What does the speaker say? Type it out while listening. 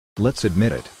Let's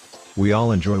admit it. We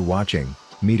all enjoy watching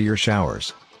meteor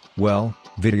showers. Well,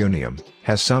 Videonium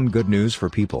has some good news for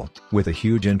people with a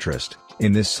huge interest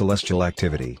in this celestial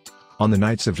activity. On the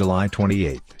nights of July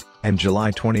 28th and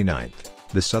July 29th,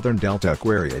 the Southern Delta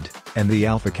Aquariid and the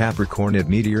Alpha Capricornid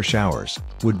meteor showers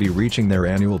would be reaching their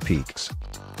annual peaks.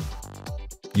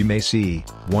 You may see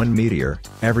one meteor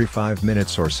every 5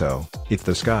 minutes or so, if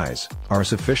the skies are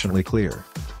sufficiently clear.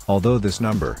 Although this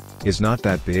number is not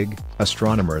that big,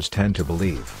 astronomers tend to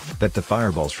believe that the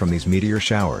fireballs from these meteor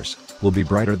showers will be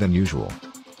brighter than usual.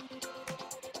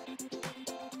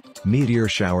 Meteor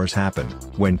showers happen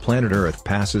when planet Earth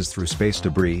passes through space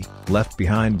debris left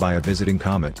behind by a visiting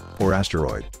comet or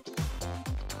asteroid.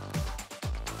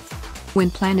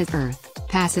 When planet Earth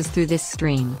passes through this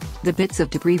stream, the bits of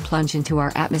debris plunge into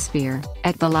our atmosphere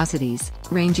at velocities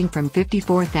ranging from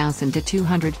 54,000 to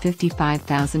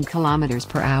 255,000 kilometers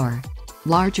per hour.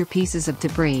 Larger pieces of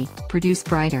debris produce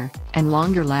brighter and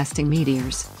longer-lasting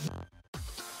meteors.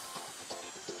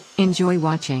 Enjoy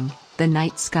watching the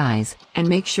night skies, and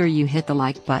make sure you hit the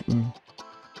like button.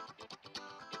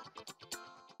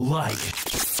 Like,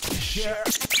 share,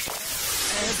 and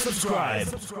subscribe.